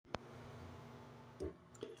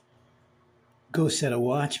Go Set a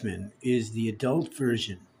Watchman is the adult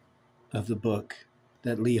version of the book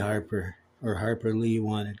that Lee Harper or Harper Lee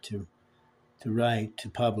wanted to write, to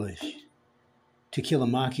publish. To Kill a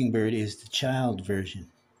Mockingbird is the child version.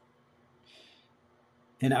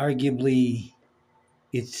 And arguably,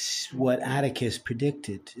 it's what Atticus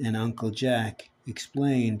predicted and Uncle Jack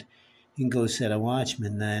explained in Go Set a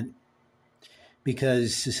Watchman, that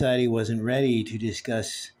because society wasn't ready to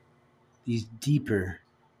discuss these deeper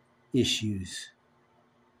issues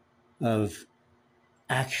of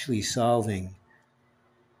actually solving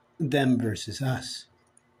them versus us,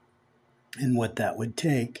 and what that would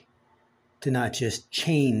take to not just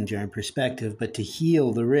change our perspective, but to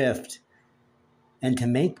heal the rift and to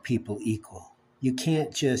make people equal. You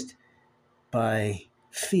can't just, by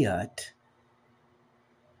fiat,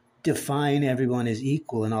 define everyone as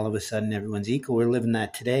equal and all of a sudden everyone's equal. We're living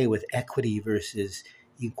that today with equity versus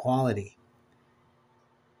equality.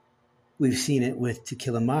 We've seen it with To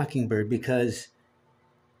Kill a Mockingbird, because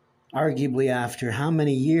arguably after how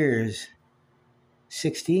many years?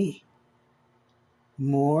 60?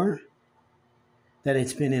 More? That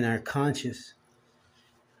it's been in our conscious.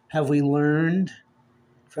 Have we learned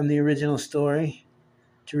from the original story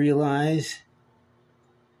to realize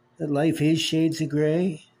that life is shades of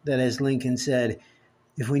gray? That, as Lincoln said,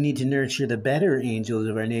 if we need to nurture the better angels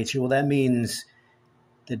of our nature, well, that means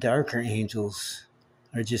the darker angels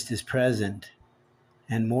are just as present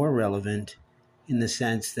and more relevant, in the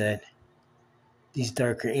sense that these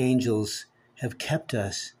darker angels have kept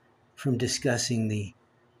us from discussing the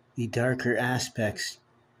darker aspects,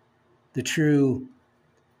 the true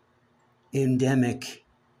endemic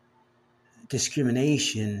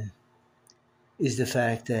discrimination is the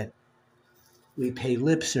fact that we pay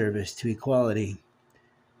lip service to equality,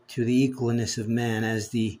 to the equalness of man. As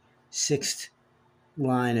the sixth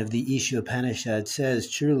line of the Ishopanishad says,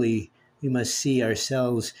 truly we must see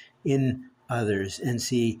ourselves in others and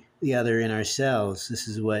see the other in ourselves. This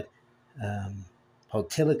is what Paul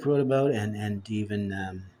Tillich wrote about, and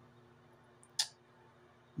even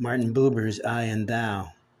Martin Buber's I and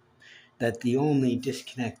Thou, that the only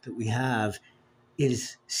disconnect that we have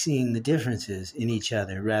is seeing the differences in each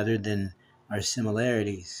other rather than our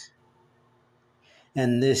similarities.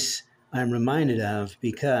 And this I'm reminded of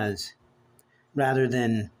because rather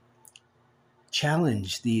than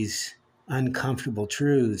challenge these uncomfortable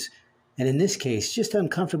truths, and in this case, just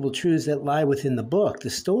uncomfortable truths that lie within the book, the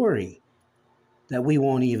story, that we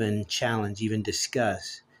won't even challenge, even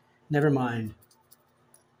discuss, never mind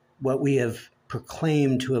what we have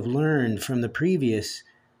proclaimed to have learned from the previous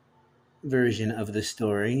version of the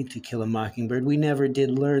story, To Kill a Mockingbird, we never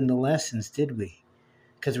did learn the lessons, did we?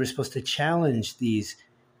 Because we're supposed to challenge these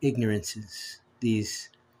ignorances, these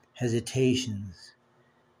hesitations,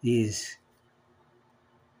 these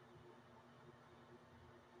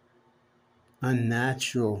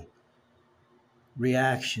unnatural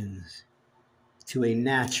reactions to a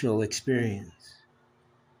natural experience.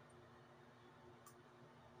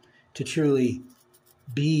 To truly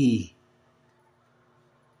be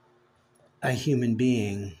a human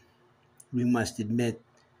being, we must admit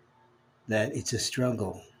that it's a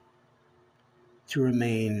struggle to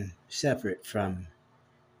remain separate from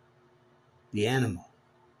the animal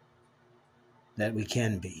that we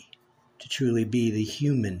can be, to truly be the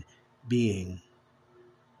human being.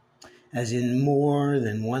 As in more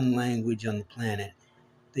than one language on the planet,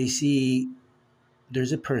 they see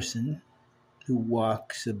there's a person who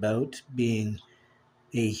walks about being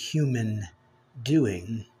a human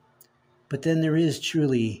doing, but then there is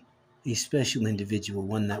truly a special individual,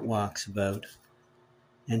 one that walks about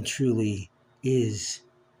and truly is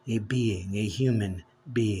a being, a human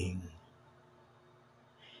being.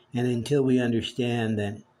 And until we understand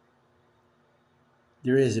that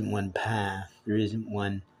there isn't one path, there isn't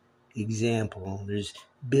one example, there's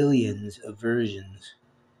billions of versions,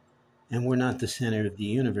 and we're not the center of the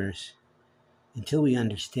universe, until we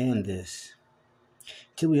understand this,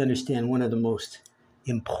 until we understand one of the most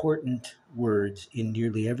important words in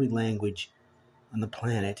nearly every language on the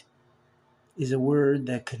planet is a word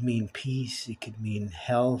that could mean peace, it could mean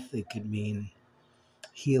health, it could mean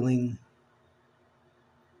healing.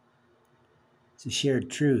 It's a shared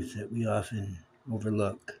truth that we often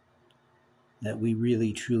overlook, that we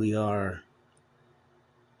really truly are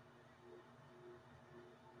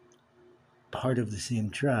part of the same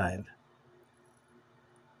tribe.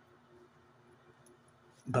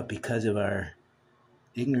 But because of our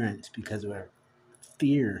ignorance, because of our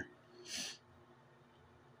fear,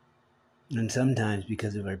 and sometimes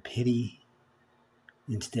because of our pity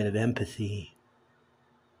instead of empathy,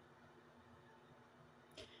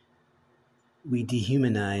 we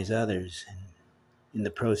dehumanize others, and in the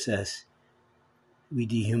process, we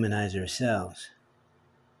dehumanize ourselves.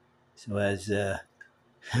 So as the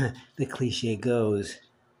cliche goes,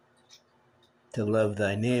 to love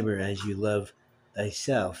thy neighbor as you love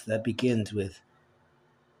thyself, that begins with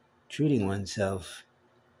treating oneself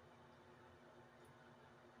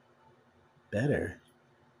better,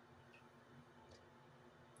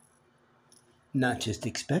 not just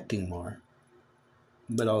expecting more,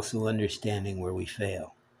 but also understanding where we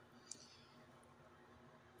fail.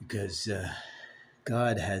 Because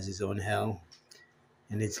God has his own hell,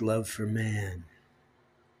 and it's love for man.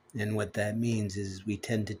 And what that means is we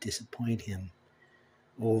tend to disappoint him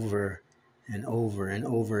over and over and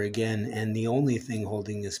over again. And the only thing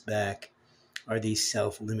holding us back are these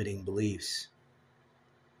self-limiting beliefs.